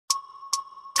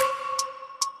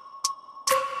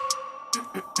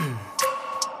I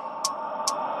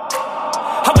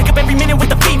wake up every minute with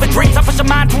the fever dreams. I push my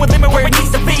mind to a limit where it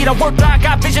needs to be. I work blind,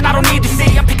 got vision I don't need to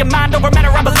see. I'm picking mind over matter,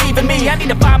 I believe in me. I need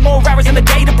to find more hours in the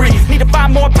day to breathe. Need to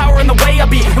find more power in the way I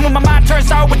be. And when my mind turns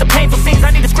sour with the painful scenes,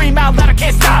 I need to scream out loud, I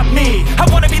can't stop me. I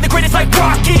wanna be the greatest like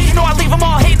Rocky. You know I leave them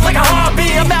all hating like a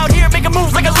hobby. I'm out here making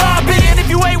moves like a lobby. And if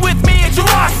you ain't with me, it's your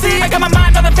loss, see. I got my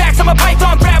mind on the facts, I'm a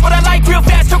python, grab what I like real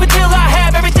fast. Choke until I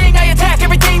have everything I attack,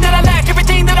 everything that I lack,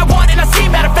 everything that I want, and I see,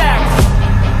 matter of fact.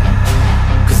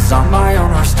 Cause I'm my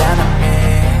own worst enemy.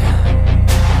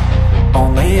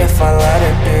 Only if I let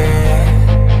it be.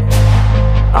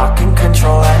 I can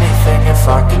control anything if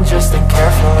I can just think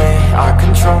carefully. I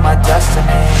control my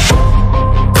destiny.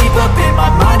 Deep up in my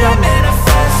mind I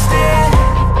manifest it.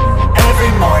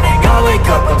 Every morning I wake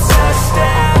up obsessed,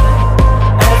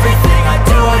 and everything I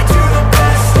do the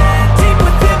best. And deep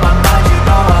within my mind you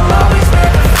know I'll always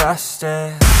manifest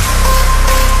it.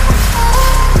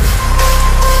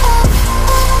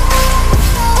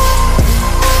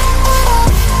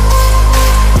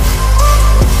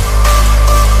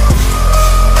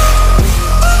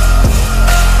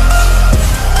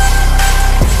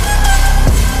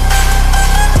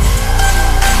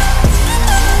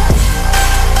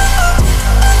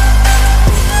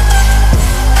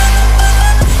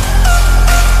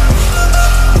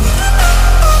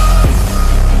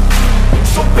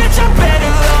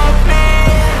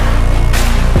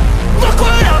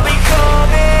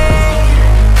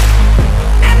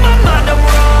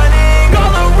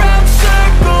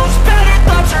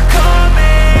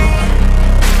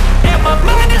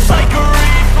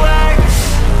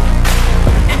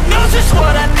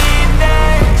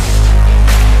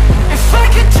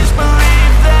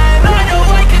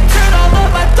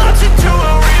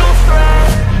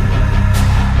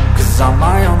 I'm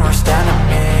my own worst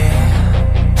enemy.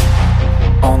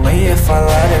 Only if I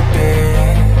let it be.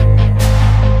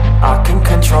 I can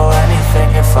control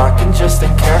anything if I can just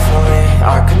think carefully.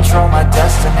 I control my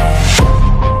destiny.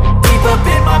 Deep up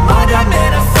in my mind I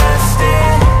manifest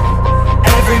it.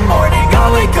 Every morning I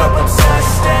wake up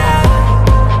obsessed, and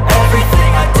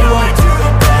everything I do the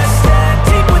best. And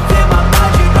deep within my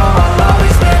mind you know I'll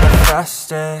always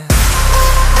manifest it.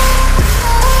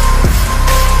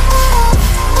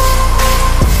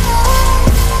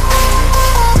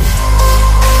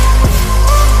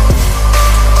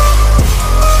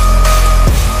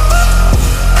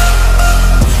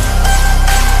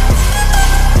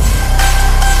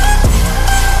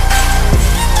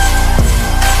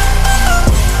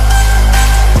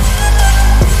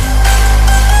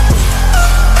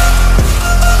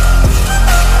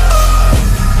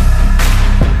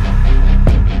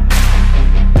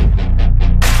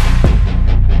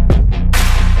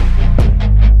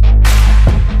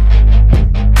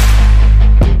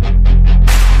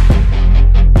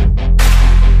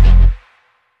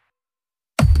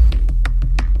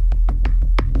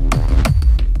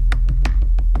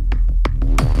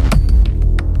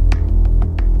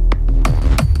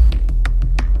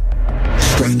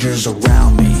 Strangers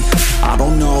around me, I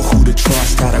don't know who to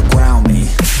trust, how to ground me.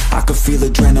 I can feel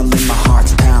adrenaline, my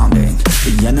heart's pounding.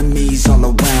 The enemies all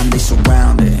around, they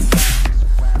surrounding.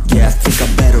 Yeah, I think I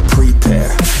better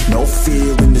prepare. No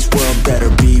fear in this world, better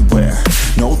beware.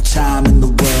 No time in the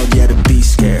world, yeah, to be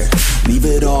scared. Leave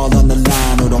it all on the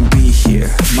line or don't be here.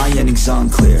 My ending's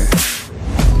unclear.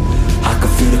 I can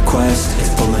feel the quest,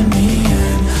 it's pulling me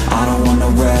in. I don't wanna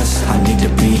rest, I need to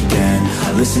begin.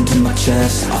 I listen to my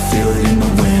chest, I feel it in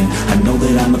the wind. I know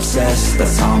that I'm obsessed,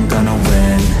 that's how I'm gonna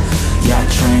win. Yeah, I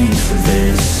trained for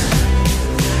this.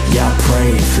 Yeah, I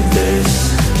prayed for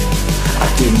this. I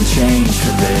didn't change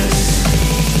for this.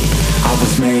 I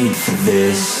was made for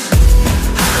this.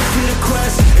 I can feel the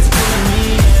quest, it's pulling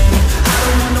me in. I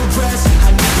don't want no rest, I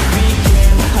need to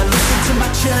begin. I listen to my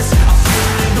chest, I feel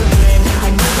it in the wind. I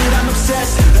know that I'm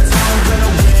obsessed, that's how I'm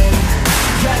gonna win.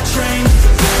 Yeah, I trained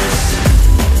for this.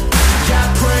 Yeah, I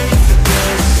prayed for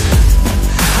this.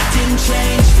 I didn't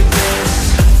change for this.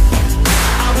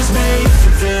 I was made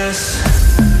for this.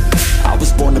 I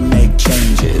was born to make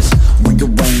changes.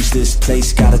 Rearrange this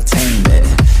place, gotta tame it.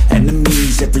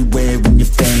 Enemies everywhere when you're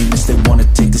famous. They wanna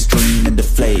take this dream and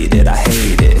deflate it. I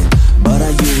hate it, but I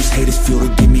use hate as fuel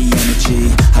to give me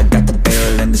energy. I got the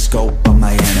barrel and the scope on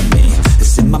my enemy.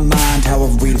 It's in my mind how I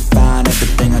redefine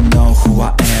everything. I know who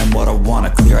I am, what I want, a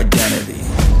clear identity.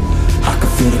 I can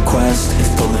feel the quest, it's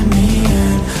pulling me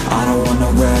in. I don't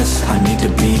wanna rest, I need to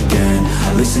begin.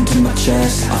 I listen to my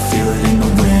chest, I feel it in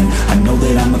the wind. I know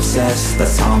that I'm obsessed,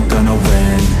 that's how I'm gonna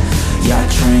win. Yeah, I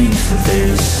trained for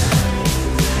this.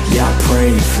 Yeah, I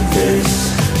prayed for this.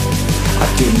 I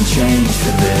didn't change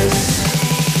for this.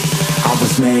 I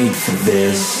was made for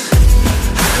this.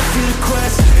 I can feel the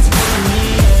quest, it's pulling me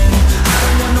in. I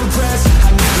don't want no rest, I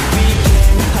need to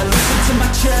begin. I listen to my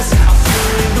chest, I feel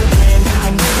it in the wind. I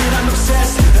know that I'm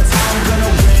obsessed, that's how I'm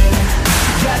gonna win.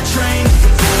 Yeah, I trained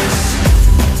for this,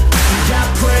 yeah, I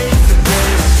prayed for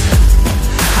this.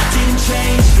 I didn't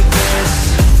change for this,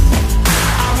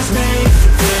 I was made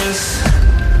for this.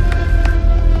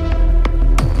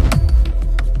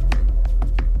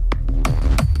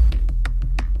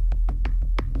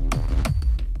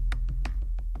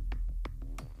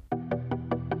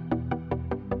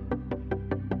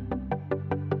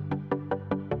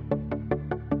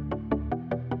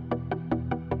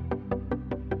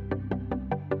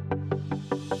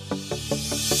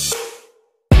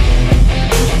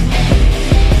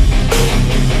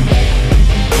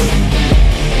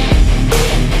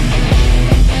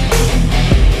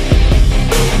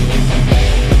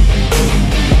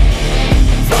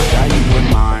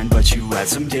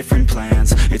 Some different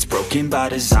plans, it's broken by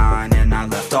design, and I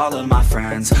left all of my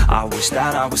friends. I wish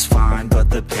that I was fine, but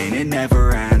the pain, it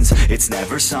never ends. It's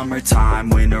never summertime,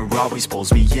 winter always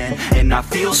pulls me in. And I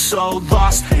feel so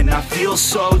lost, and I feel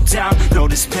so down. No,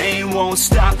 this pain won't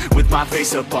stop, with my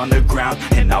face up on the ground.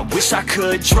 And I wish I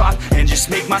could drop, and just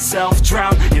make myself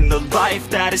drown in the life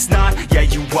that is not. Yeah,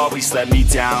 you always let me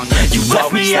down. You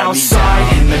left me outside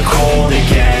in the cold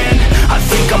again. I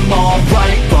think I'm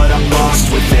alright, but I'm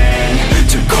lost within.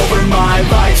 Took over my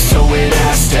life, so it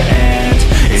has to end.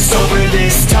 It's over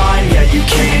this time, yeah, you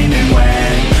came and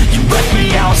went. You left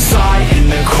me outside in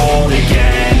the cold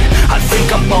again. I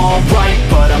think I'm alright,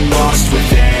 but I'm lost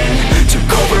within. Took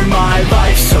over my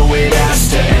life, so it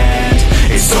has to end.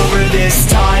 It's over this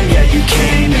time, yeah, you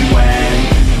came and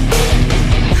went.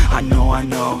 I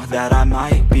know that I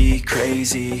might be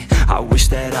crazy. I wish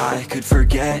that I could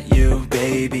forget you,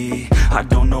 baby. I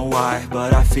don't know why,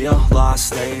 but I feel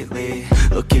lost lately.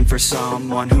 Looking for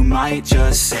someone who might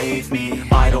just save me.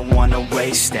 I don't wanna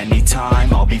waste any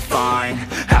time, I'll be fine.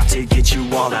 Have to get you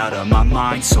all out of my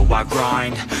mind, so I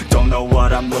grind. Don't know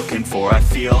what I'm looking for, I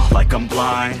feel like I'm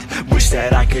blind. Wish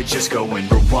that I could just go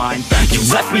and rewind. You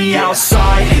left me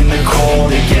outside in the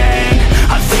cold again.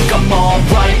 I think I'm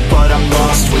alright, but I'm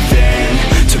lost within.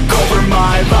 Took over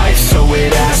my life, so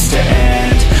it has to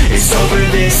end. It's over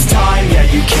this time, yeah,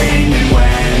 you came and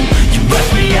went. You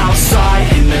left me outside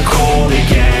in the cold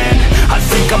again. I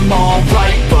think I'm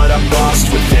alright, but I'm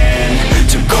lost within.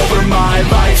 Took over my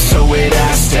life, so it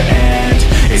has to end.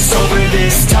 It's over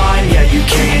this time, yeah, you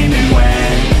came and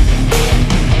went.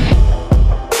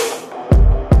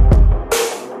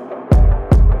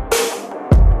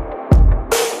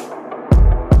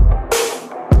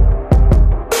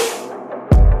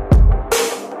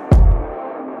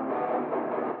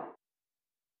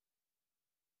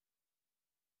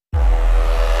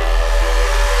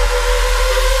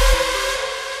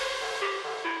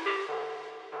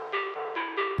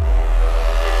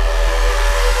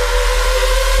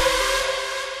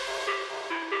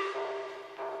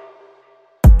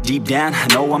 Deep down, I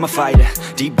know I'm a fighter.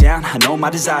 Deep down, I know my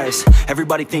desires.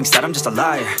 Everybody thinks that I'm just a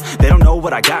liar. They don't know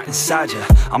what I got inside ya.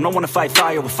 I'm the one to fight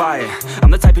fire with fire.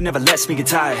 I'm the type who never lets me get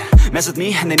tired. Mess with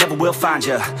me and they never will find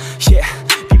ya. Yeah.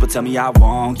 People tell me I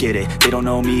won't get it. They don't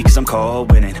know me cause I'm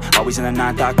cold winning. Always in the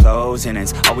ninth, I closing.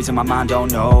 It's always in my mind,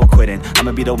 don't know quitting.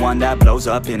 I'ma be the one that blows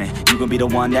up in it. You gon' be the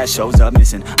one that shows up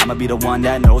missing. I'ma be the one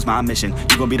that knows my mission.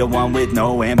 You gon' be the one with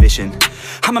no ambition.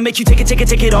 I'ma make you take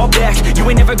it all back. You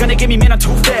ain't never gonna get me, man, I'm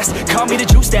too fast. Call me the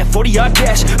juice, that 40-yard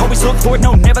dash. Always look forward,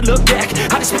 no, never look back.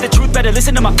 I just spit the truth, better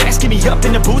listen to my facts. Get me up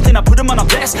in the booth and I put them on a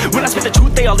blast. When I spit the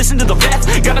truth, they all listen to the facts.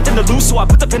 Got nothing to lose, so I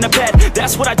put the pen to bed.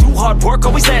 That's what I do, hard work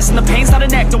always lasts. And the pain's not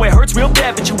an act, no, it hurts real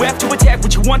bad. But you have to attack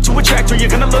what you want to attract, or you're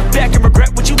gonna look back and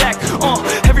regret what you lack.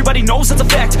 Everybody knows that's a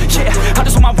fact. Yeah, I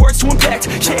just want my words to impact.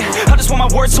 Yeah, I just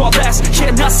want my words to all last.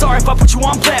 Yeah, not sorry if I put you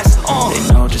on blast.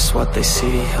 They know just what they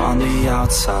see on the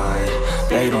outside.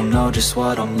 They don't know just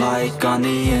what I'm like on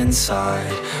the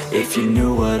inside. If you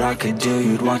knew what I could do,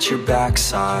 you'd watch your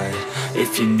backside.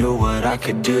 If you knew what I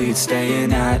could do, you'd stay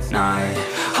in at night.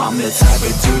 I'm the type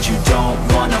of dude you don't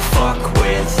wanna fuck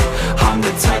with. I'm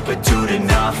the type of dude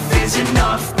enough is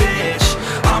enough, bitch.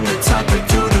 I'm the type of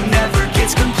dude who never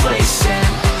gets complacent.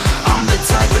 I'm the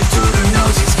type of dude who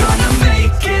knows he's gonna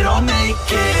make it, I'll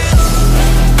make it.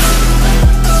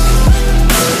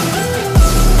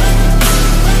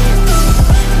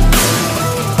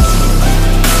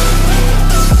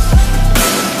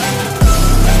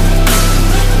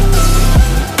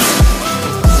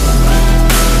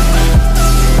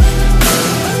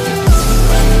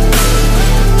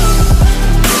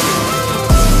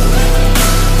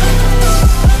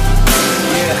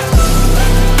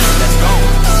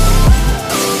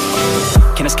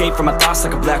 escape from my thoughts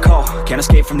like a black hole. Can't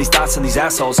escape from these thoughts and these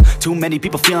assholes. Too many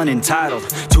people feeling entitled.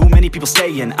 Too many people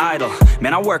staying idle.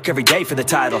 Man, I work every day for the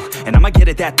title, and I'ma get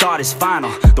it, that thought is final.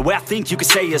 The way I think you could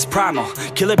say is primal.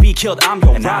 Kill or be killed, I'm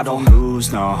your rival. I don't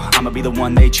lose, no. I'ma be the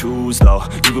one they choose, though.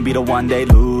 You gon' be the one they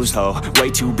lose, though. Way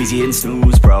too busy and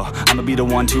snooze, bro. I'ma be the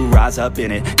one to rise up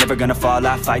in it. Never gonna fall,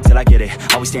 I fight till I get it.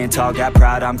 Always stand tall, got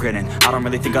pride, I'm grinning. I don't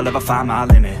really think I'll ever find my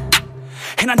limit.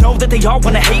 And I know that they all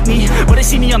wanna hate me, but they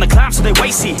see me on the climb, so they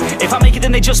wait, see. If I make it,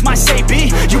 then they just might say, B,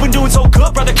 you been doing so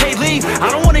good, brother, can't leave. I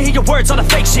don't wanna hear your words, all the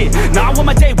fake shit. Nah, I want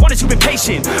my day one is you've been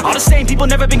patient. All the same people,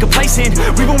 never been complacent.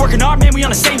 We've been working hard, man, we on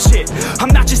the same shit. I'm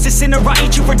not just a sinner, I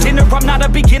eat you for dinner. I'm not a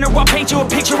beginner, I'll paint you a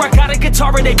picture. I got a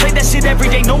guitar and they play that shit every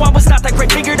day. No, I was not that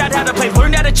great, figured out how to play.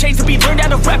 Learned how to change the beat, learned how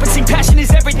to rap and sing. Passion is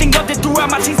everything, loved it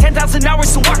throughout my teens. 10,000 hours,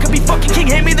 so I could be fucking king.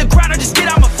 Hand me the crown or just get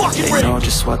out my fucking ring. They know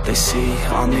just what they see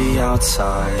on the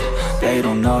outside. They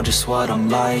don't know just what I'm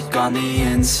like on the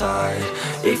inside.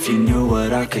 If you knew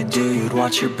what I could do, you'd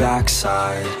watch your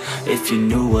backside. If you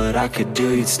knew what I could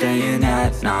do, you'd stay in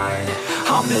at night.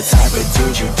 I'm the type of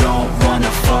dude you don't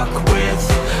wanna fuck with.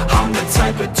 I'm the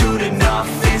type of dude enough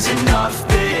is enough,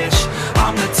 bitch.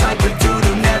 I'm the type of dude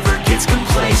who never gets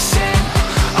complacent.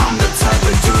 I'm the type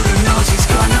of dude who knows he's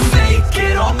gonna make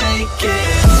it, I'll make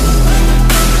it.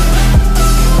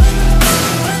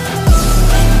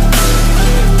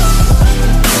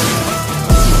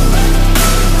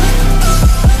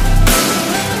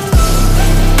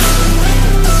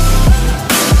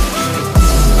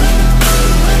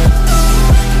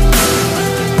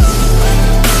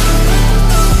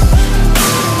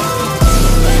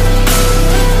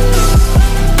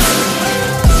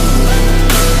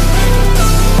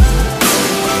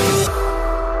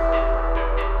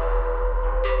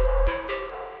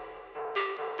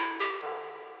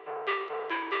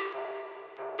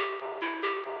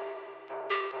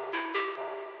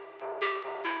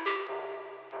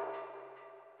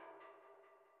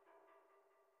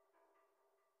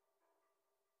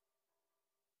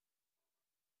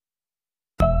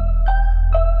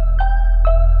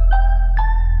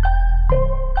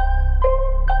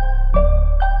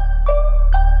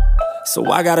 So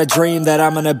I got a dream that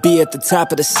I'm gonna be at the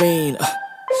top of the scene,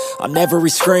 on every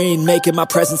screen, making my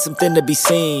presence something to be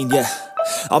seen, yeah.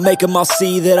 I'll make them all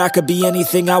see that I could be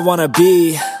anything I wanna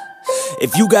be.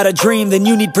 If you got a dream, then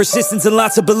you need persistence and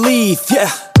lots of belief, yeah.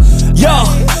 Yo,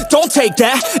 don't take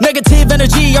that negative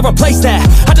energy, I replace that.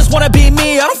 I just wanna be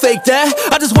me, I don't fake that.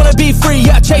 I just wanna be free,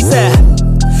 yeah, chase that.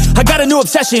 I got a new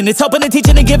obsession, it's helping and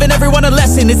teaching and giving everyone a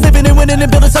lesson. It's living and winning and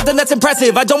building something that's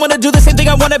impressive. I don't wanna do the same thing,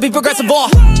 I wanna be progressive,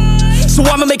 so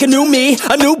I'ma make a new me,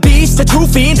 a new beast, a true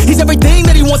fiend. He's everything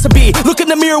that he wants to be. Look in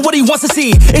the mirror, what he wants to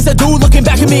see is a dude looking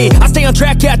back at me. I stay on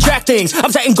track, yeah, track things. I'm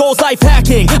setting goals, life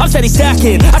hacking. I'm steady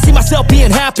stacking. I see myself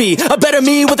being happy. A better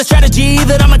me with a strategy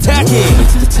that I'm attacking. Put me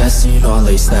to the test and you know I'll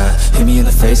ace that. Hit me in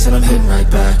the face and I'm hitting right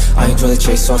back. I enjoy the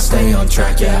chase, so I'll stay on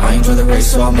track, yeah. I enjoy the race,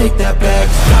 so I'll make that bag.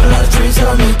 Got a lot of dreams that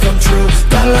I'll make come true.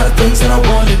 Got a lot of things that I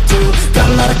wanna do. Got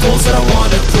a lot of goals that I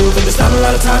wanna prove. And there's not a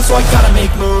lot of time, so I gotta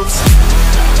make moves.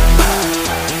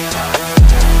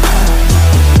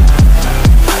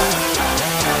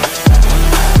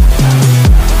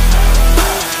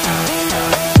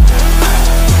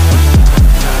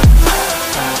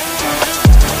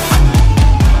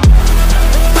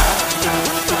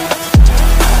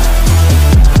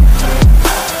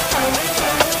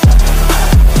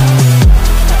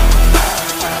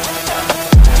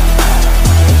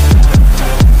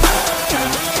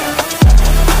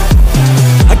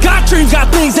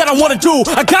 That I wanna do.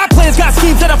 I got plans, got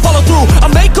schemes that I follow through.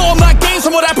 I make all my gains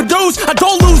from what I produce. I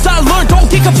don't lose, I learn, don't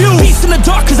get confused. Peace in the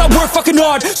dark, cause I work fucking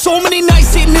hard. So many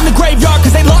nights sitting in the graveyard,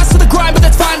 cause they lost to the grind, but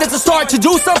that's fine, that's a start. To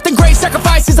do something great,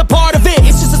 sacrifice is a part of it.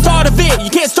 It's just the start of it.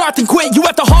 You can't start then quit, you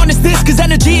have to harness this, cause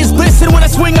energy is bliss. And when I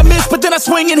swing I miss, but then I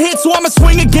swing and hit. So I'ma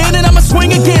swing again, and I'ma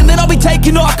swing again. Then I'll be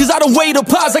taking off, cause I don't wait or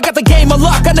pause. I got the game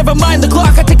unlocked, I never mind the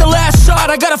clock. I take the last shot,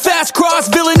 I got a fast cross.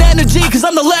 Villain energy, cause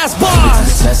I'm the last boss. Put me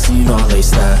to the test and you know I'll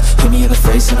ace that. Hit me in the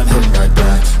face and I'm hitting right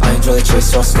back. I enjoy the chase,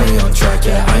 so I'll stay on track,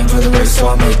 yeah. I enjoy the race, so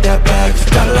I'll make that bag.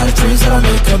 Got a lot of dreams that I'll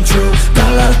make come true.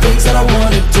 Got a lot of things that I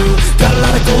wanna do. Got a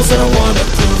lot of goals that I wanna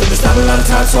prove. And there's not a lot of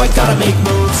time, so I gotta make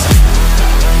moves.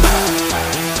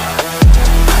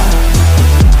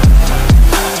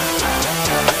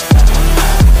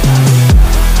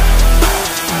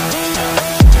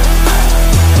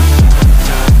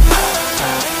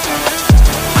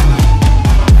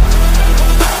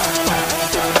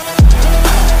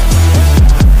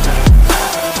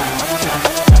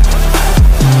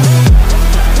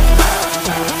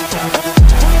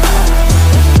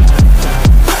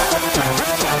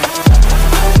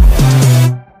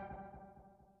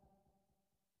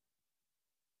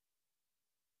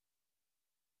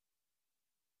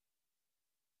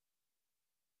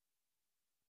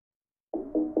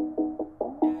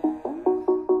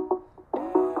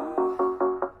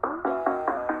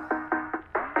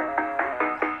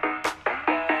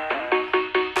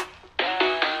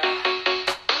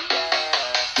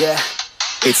 Yeah.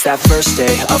 It's that first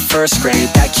day of first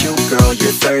grade, that cute girl, your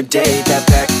third date, that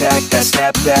backpack, that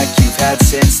snapback you've had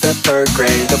since the third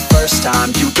grade. The first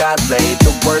time you got laid, the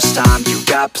worst time you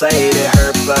got played. It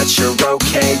hurt but you're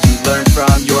okay, you learn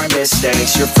from your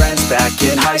mistakes. Your friends back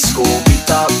in high school, we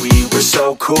thought we were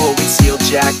so cool. We'd steal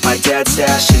Jack, my dad's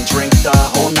stash, and drink the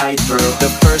whole night through. The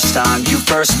first time you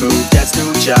first moved, that's new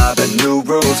job and new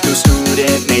rules. New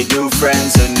student, made new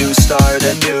friends, a new start,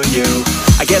 a new you.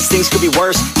 I guess things could be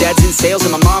worse. Dad's in sales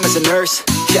and my mom is a nurse.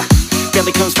 Yeah,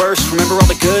 family comes first. Remember all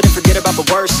the good and forget about the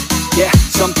worst. Yeah,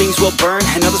 some things will burn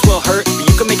and others will hurt, but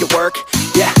you can make it work.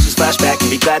 Yeah, just flashback and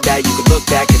be glad that you can look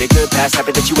back at a good past.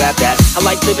 Happy that you have that. I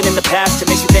like living in the past, it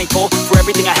makes me thankful for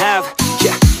everything I have.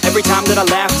 Yeah, every time that I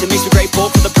laugh, it makes me grateful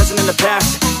for the present and the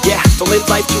past. Yeah, don't live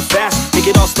life too fast, take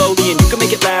it all slowly and you can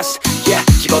make it last. Yeah,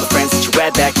 keep all the friends that you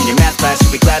had back in your math class.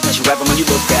 You'll be glad that you have them when you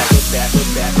look back. Look back, look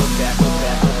back, look back, look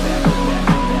back, look back, look back.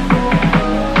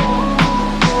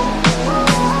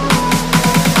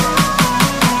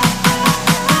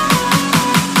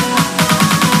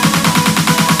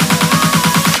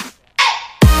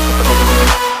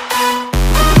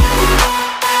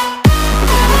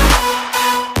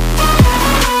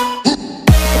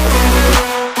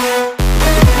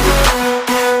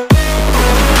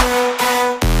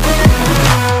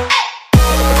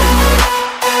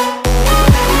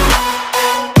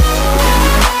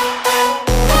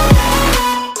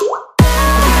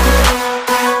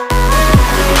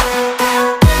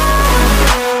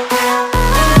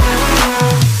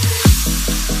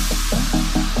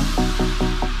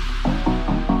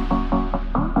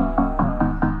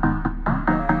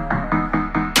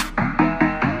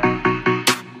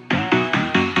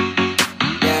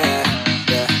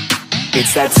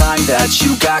 It's that time that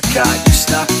you got caught, you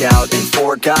snuck out and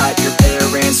forgot. Your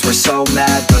parents were so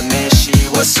mad, but man, she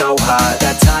was so hot.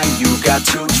 That time you got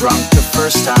too drunk, the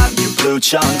first time you blew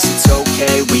chunks. It's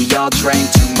okay, we all drank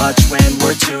too much when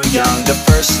we're too young. The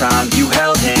first time you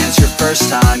held hands, your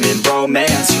first time in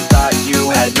romance. You thought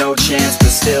you had no chance,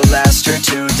 but still asked her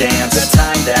to dance. The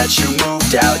time that you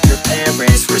moved out, your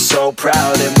parents were so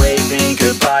proud, and waving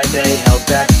goodbye, they held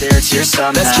back their tears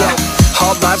somehow. Let's go.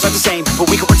 All lives are the same,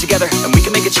 but we can work together and we can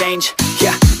make a change.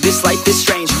 Yeah, this life is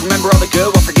strange. Remember all the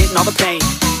good while forgetting all the pain.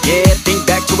 Yeah, think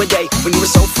back to a day when you were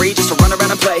so free just to run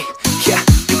around and play. Yeah,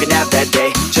 you can have that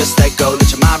day, just let go, let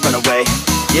your mind run away.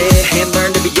 Yeah, and learn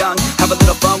to be young, have a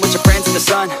little fun with your friends in the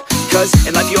sun. Cause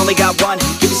in life you only got one,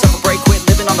 give yourself a break, quit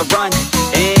living on the run.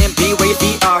 And be where your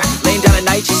feet are, laying down at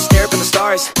night, just stare up at the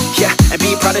stars. Yeah, and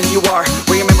be proud of who you are,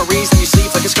 wear your memories on your sleeve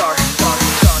like a scar.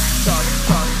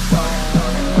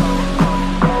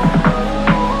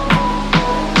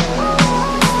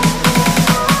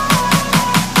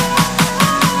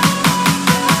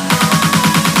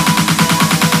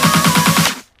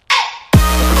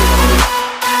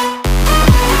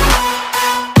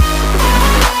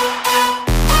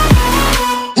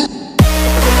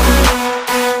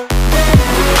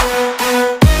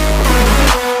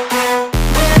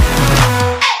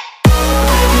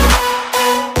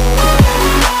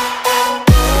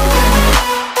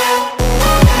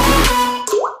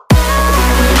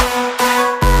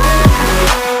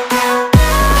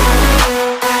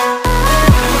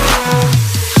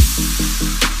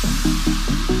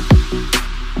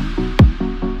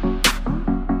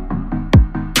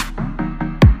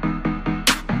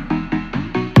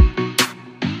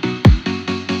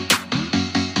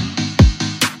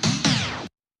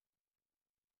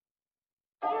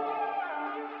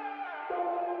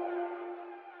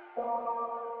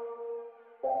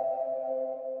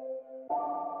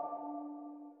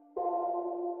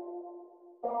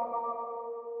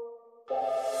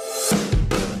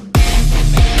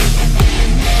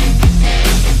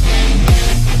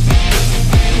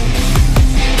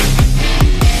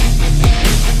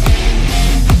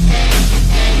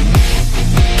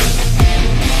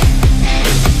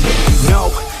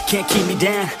 Can't keep me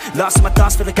down, lost in my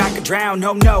thoughts, feel like I could drown.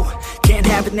 No, no, can't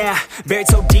have it now, buried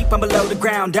so deep I'm below the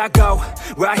ground. I go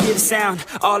where I hear the sound,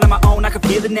 all on my own, I can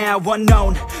feel it now.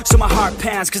 Unknown, so my heart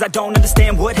pounds, cause I don't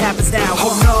understand what happens now.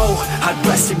 Oh no, I'd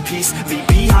rest in peace, leave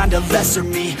behind a lesser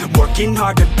me, working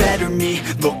hard to better me,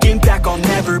 looking back I'll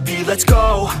never be. Let's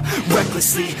go,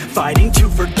 recklessly, fighting to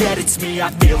forget it's me. I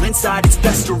feel inside it's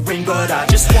festering, but I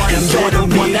just want to better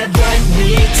me. One that let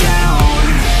me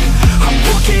down, I'm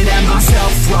looking at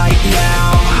myself right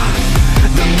now.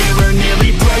 The mirror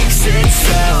nearly breaks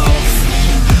itself.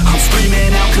 I'm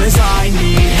screaming out cause I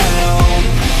need help,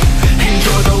 and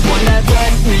you're the one that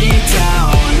let me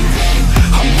down.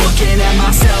 I'm looking at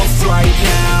myself right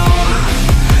now.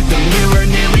 The mirror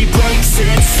nearly breaks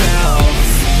itself.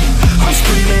 I'm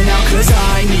screaming out cause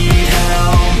I need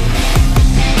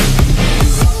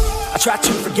try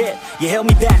to forget. You held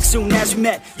me back soon as we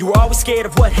met. You were always scared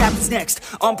of what happens next.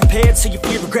 Unprepared, so you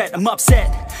feel regret. I'm upset,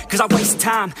 cause I wasted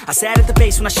time. I sat at the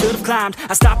base when I should've climbed.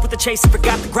 I stopped with the chase and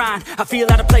forgot the grind. I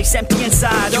feel out of place, empty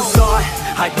inside. You thought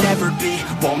I'd never be,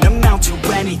 won't amount to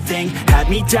anything. Had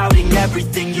me doubting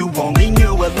everything. You only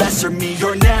knew a lesser me.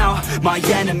 You're now my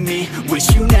enemy.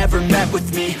 Wish you never met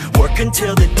with me. Work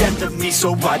until the death of me,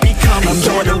 so I become a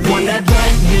you're the one that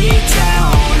let me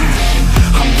down.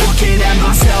 I'm looking at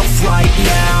myself right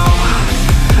now.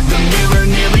 The mirror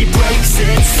nearly breaks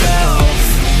itself.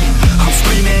 I'm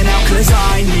screaming out cause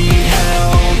I need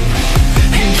help.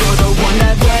 And you're the one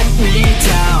that let me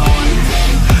down.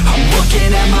 I'm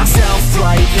looking at myself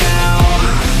right now.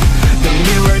 The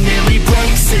mirror nearly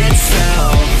breaks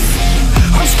itself.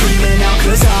 I'm screaming out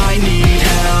cause I need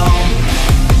help.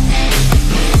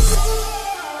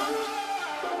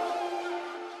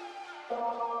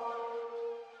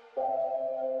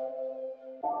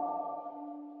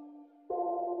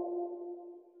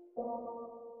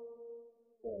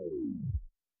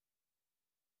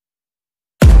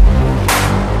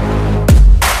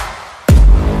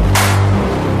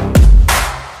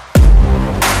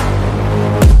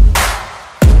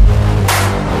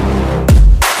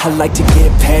 I like to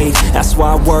get paid, that's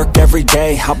why I work every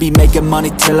day. I'll be making money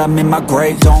till I'm in my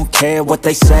grave. Don't care what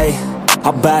they say,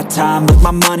 I'll buy time with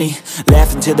my money.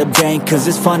 Laughing to the bank cause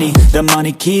it's funny. The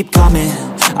money keep coming,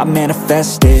 I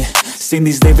manifest it. Sing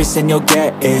these lyrics and you'll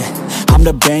get it. I'm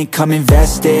the bank, come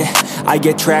invest it. I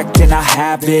get tracked and I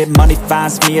have it. Money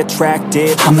finds me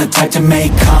attractive. I'm the type to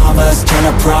make commas, turn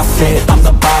a profit. I'm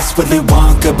the boss, Willy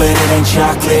Wonka, but it ain't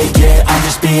chocolate. Yeah, I'm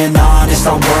just being honest,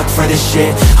 I work for this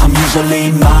shit. I'm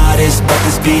usually modest, but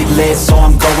this beat lit, so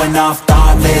I'm going off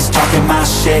thoughtless, talking my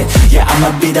shit. Yeah,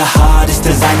 I'ma be the hottest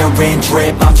designer in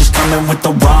drip. I'm just coming with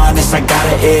the rawness. I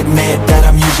gotta admit that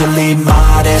I'm usually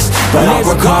modest, but I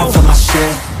work hard for my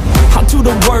shit. I'll do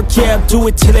the work, yeah, I'll do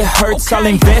it till it hurts. I'll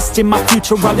invest in my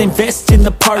future, I'll invest in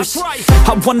the purse.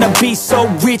 I wanna be so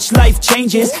rich, life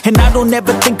changes, and I don't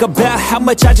ever think about how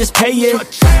much I just pay it.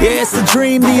 Yeah, it's the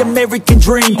dream, the American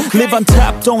dream. Live on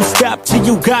top, don't stop till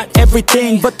you got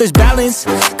everything. But there's balance,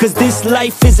 cause this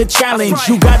life is a challenge.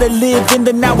 You gotta live in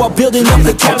the now while building I'm up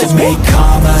the the type to challenge. make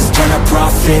commas, turn a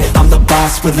profit. I'm the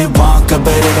boss, Willy Wonka,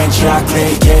 but it ain't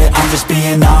chocolate. Yeah, I'm just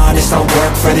being honest, I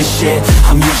work for this shit.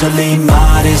 I'm usually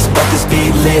modest, but this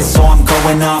beat lit, so I'm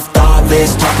going off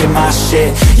thoughtless, talking my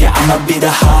shit. Yeah, I'ma be the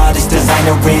hottest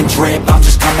designer in drip. I'm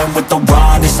just coming with the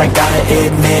rawness. I gotta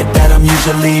admit that I'm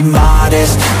usually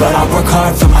modest, but I work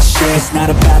hard for my shit. It's not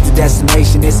about the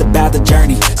destination, it's about the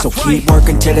journey. So keep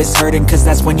working till it's hurting, cause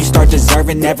that's when you start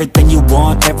deserving everything you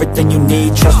want, everything you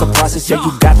need. Trust the process, yeah,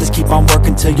 you got this. Keep on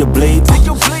working till you bleed.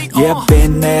 Yeah, I've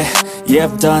been there, yeah,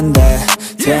 I've done that.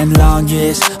 10 long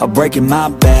years of breaking my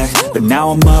back, but now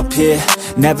I'm up here,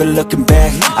 never looking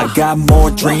back. I got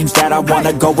more dreams that I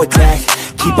wanna go attack.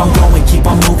 Keep on going, keep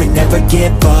on moving, never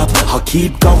give up. I'll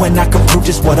keep going, I can prove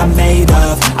just what I'm made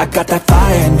of. I got that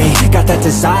fire in me, got that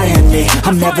desire in me.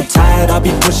 I'm never tired, I'll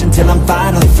be pushing till I'm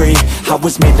finally free. I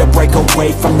was made to break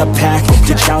away from the pack,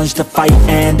 to challenge, to fight,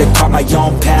 and to carve my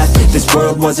own path. This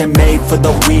world wasn't made for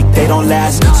the weak, they don't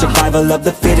last. Survival of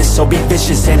the fittest, so be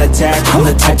vicious and attack. I'm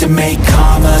the type to make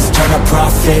commas, turn a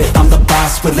profit. I'm the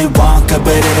boss, Willy Wonka,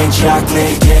 but it ain't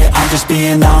chocolate. Yeah, I'm just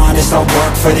being honest, I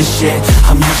work for this shit.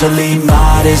 I'm usually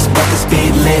modest, but this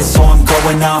beat lit, so I'm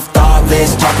going off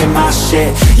thoughtless, talking my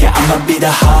shit. Yeah, I'ma be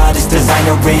the hottest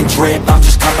designer in drip. I'm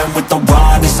just coming with the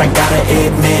rawness. I gotta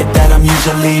admit that I'm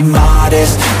usually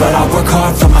modest, but I work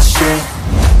hard for my shit.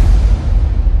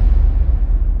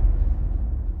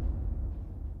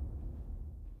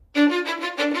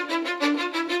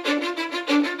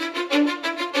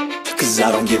 Cause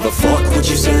I don't give a fuck what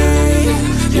you say.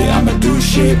 Yeah, I'ma do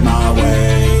shit my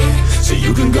way. So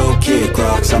you can go kick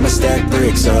rocks, I'ma stack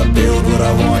bricks up, build what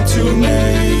I want to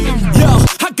make. Yo,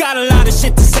 I got a lot of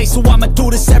shit to say, so I'ma do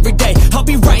this every day. I'll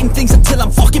be writing things until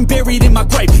I'm fucking buried in my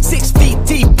grave. 6 feet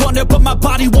deep under, but my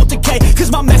body won't decay.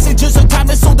 Cause my messages are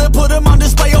timeless, so they'll put them on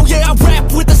display. Oh yeah, I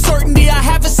rap with a certainty, I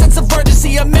have a sense of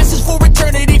urgency. A message for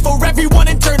eternity, for everyone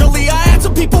internally. I had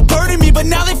some people burning me, but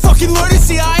now they fucking learn to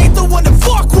see I ain't the one to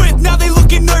fuck with. Now they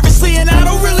looking nervously, and I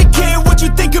don't really care what you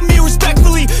think of me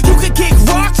respectfully. You can kick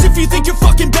rocks if you think you're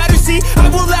fucking better, see. I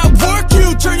will outwork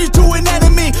you, turn you to an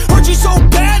enemy. Hurt you so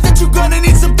bad that you're gonna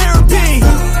need some therapy.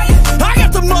 I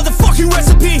got the motherfucking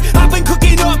recipe. I've been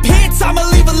cooking up hits, I'ma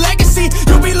leave a legacy.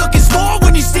 You'll be looking small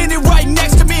when you're standing right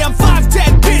next to me. I'm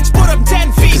 5'10", bitch, but I'm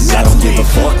 10 feet. Cause I don't give a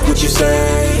fuck what you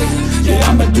say. Yeah,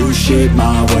 I'ma do shit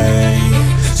my way.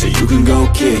 So you can go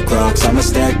kick rocks, I'ma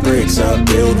stack bricks up,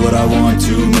 build what I want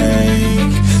to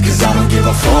make. Cause I don't give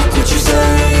a fuck what you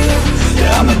say.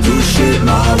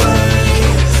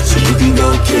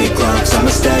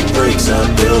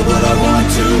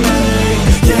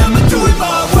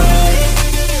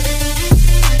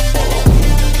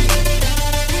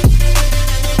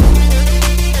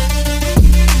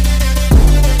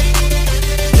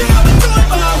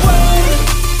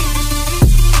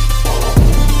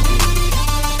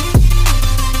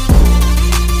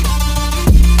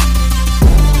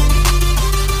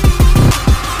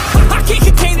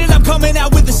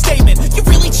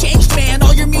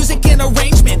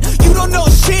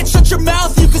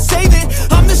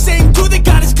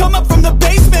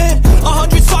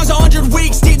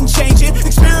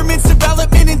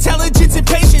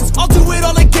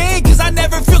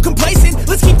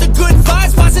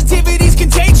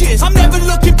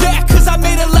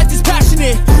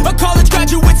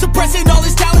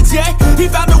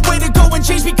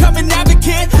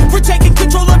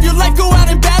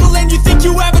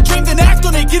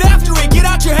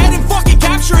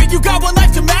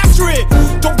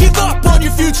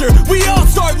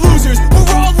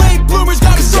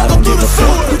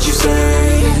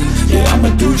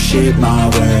 shit my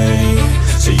way.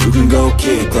 So you can go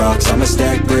kick rocks, I'ma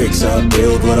stack bricks up,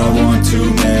 build what I want to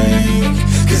make.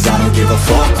 Cause I don't give a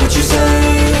fuck what you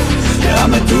say, yeah,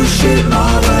 I'ma do shit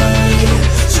my way.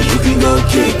 So you can go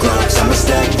kick rocks, I'ma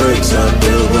stack bricks up,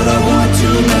 build what I want to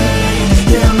make.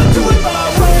 Yeah, I'ma do it my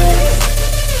way.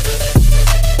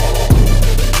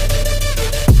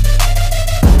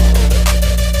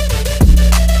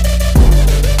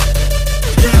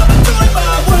 Yeah, I'ma do it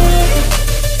my way.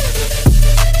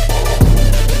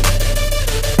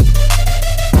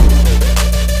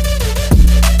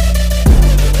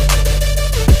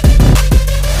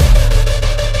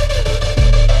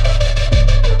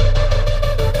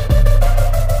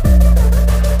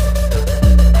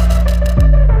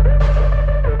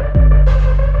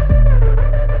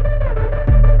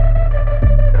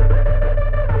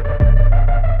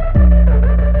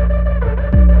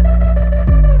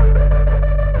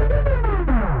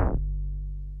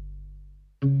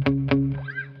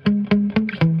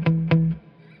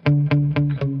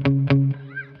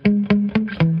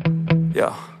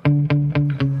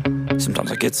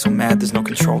 Sometimes I get so mad, there's no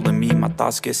controlling me. My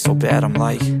thoughts get so bad, I'm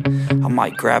like, I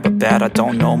might grab a bat, I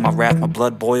don't know. My wrath, my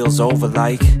blood boils over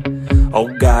like, oh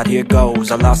God, here goes.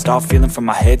 I lost all feeling from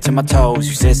my head to my toes.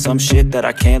 You said some shit that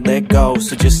I can't let go,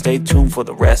 so just stay tuned for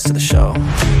the rest of the show.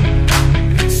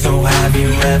 So have you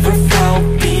ever felt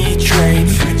betrayed?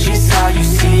 Switches how you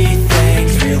see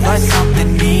things, realize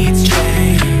something needs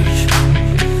change.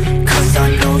 Cause I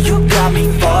know you got me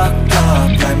fucked up,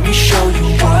 let me show you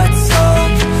what's up.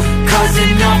 Cause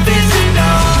enough is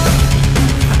enough.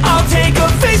 I'll take a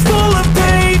face full of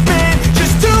pavement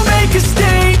just to make a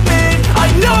statement. I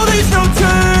know there's no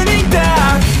turning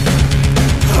back.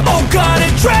 Oh God,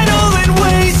 adrenaline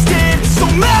wasted, so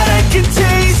mad I can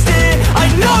taste it. I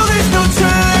know there's no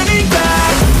turning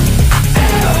back.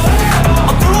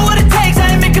 I'll do what it takes,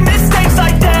 I ain't making mistakes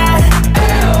like that.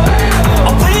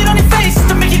 I'll put it on your face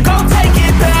to make you go take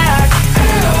it back.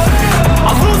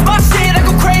 I'll lose my shit, I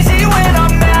go crazy when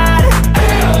I'm mad.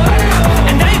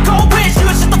 And now you gon' wish you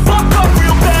would shut the fuck up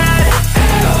real bad.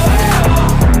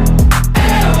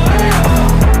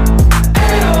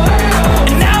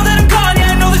 And now that I'm gone,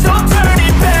 yeah, I know there's no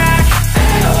turning back.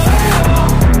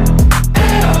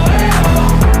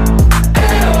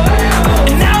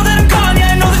 And now that I'm gone,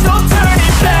 yeah, I know there's no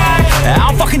turning back.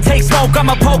 I'll fucking take smoke,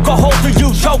 I'ma poke a hole through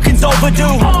you, choking's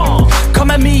overdue.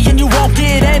 Come at me and you won't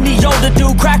get any older,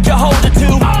 dude. Crack your holder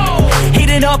too.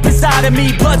 Heating up inside of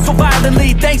me, blood so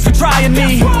violently, thanks for trying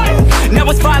me. Now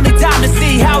it's finally time to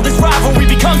see how this rivalry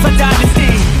becomes a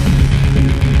dynasty.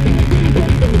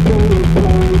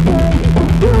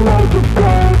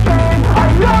 I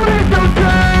know there's no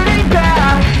turning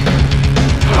back.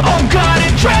 Oh God,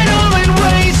 adrenaline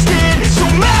wasted, so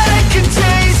mad I can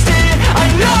taste it. I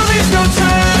know there's no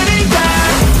turning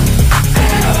back.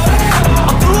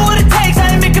 I'll do what it takes, I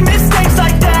ain't making mistakes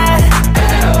like that.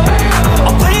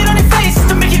 I'll put it on your face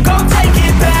to make you go take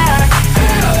it back.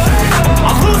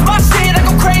 I'll lose my shit, I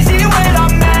go crazy when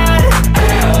I'm mad.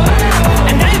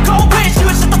 And now you gon' wish you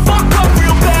would shut the fuck up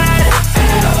real bad.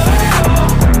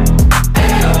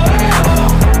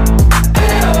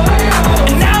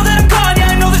 And now that I'm gone,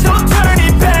 yeah, I know there's no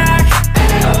turning back.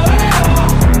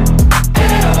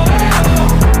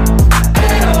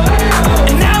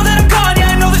 And now that I'm gone,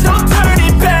 yeah, I know there's no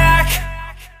turning back.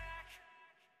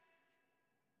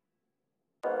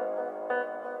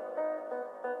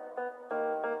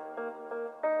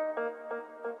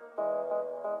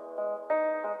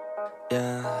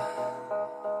 Yeah.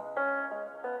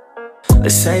 They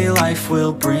say life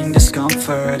will bring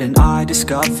discomfort, and I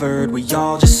discovered we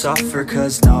all just suffer,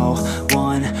 cause no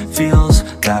one feels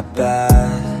that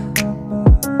bad.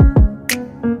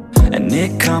 And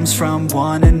it comes from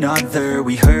one another,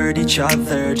 we hurt each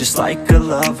other just like a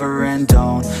lover, and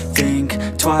don't think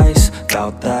twice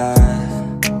about that.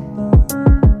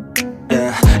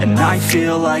 Yeah, and I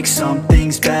feel like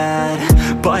something's bad,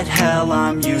 but hell,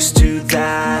 I'm used to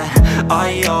that.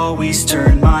 I always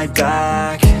turn my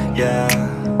back, yeah.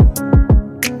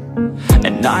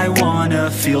 And I wanna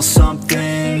feel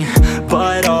something,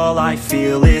 but all I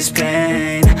feel is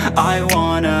pain. I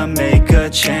wanna make a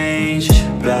change,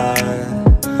 but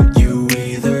you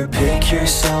either pick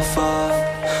yourself up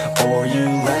or you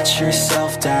let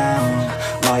yourself down.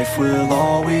 Life will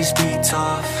always be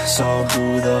tough, so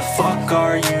who the fuck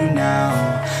are you now?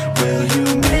 Will you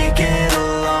make it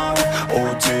alone,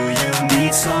 or do you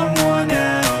need someone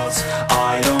else?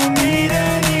 I don't need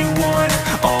anyone,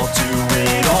 I'll do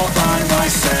it all by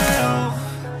myself.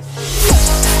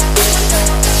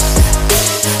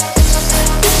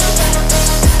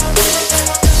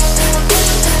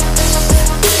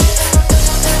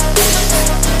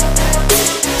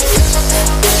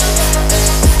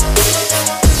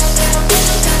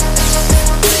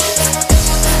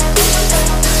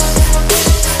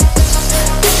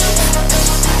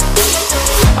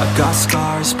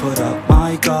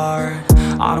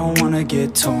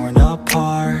 get torn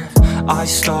apart, I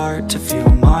start to feel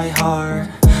my heart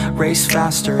race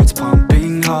faster, it's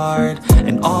pumping hard.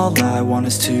 And all I want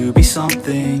is to be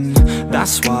something.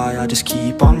 That's why I just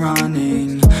keep on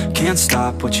running. Can't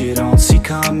stop what you don't see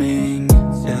coming.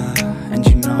 Yeah, and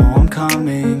you know I'm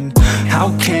coming.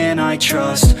 How can I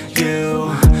trust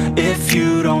you if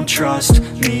you don't trust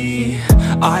me?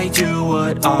 I do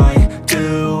what I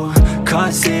do,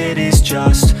 cause it is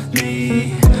just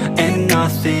me. And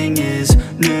nothing is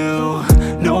new,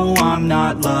 no I'm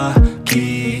not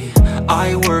lucky.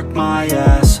 I work my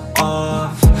ass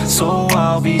off, so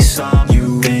I'll be some.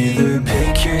 You either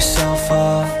pick yourself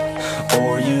up,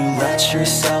 or you let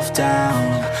yourself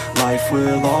down. Life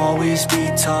will always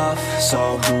be tough,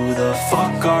 so who the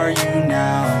fuck are you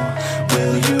now?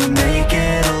 Will you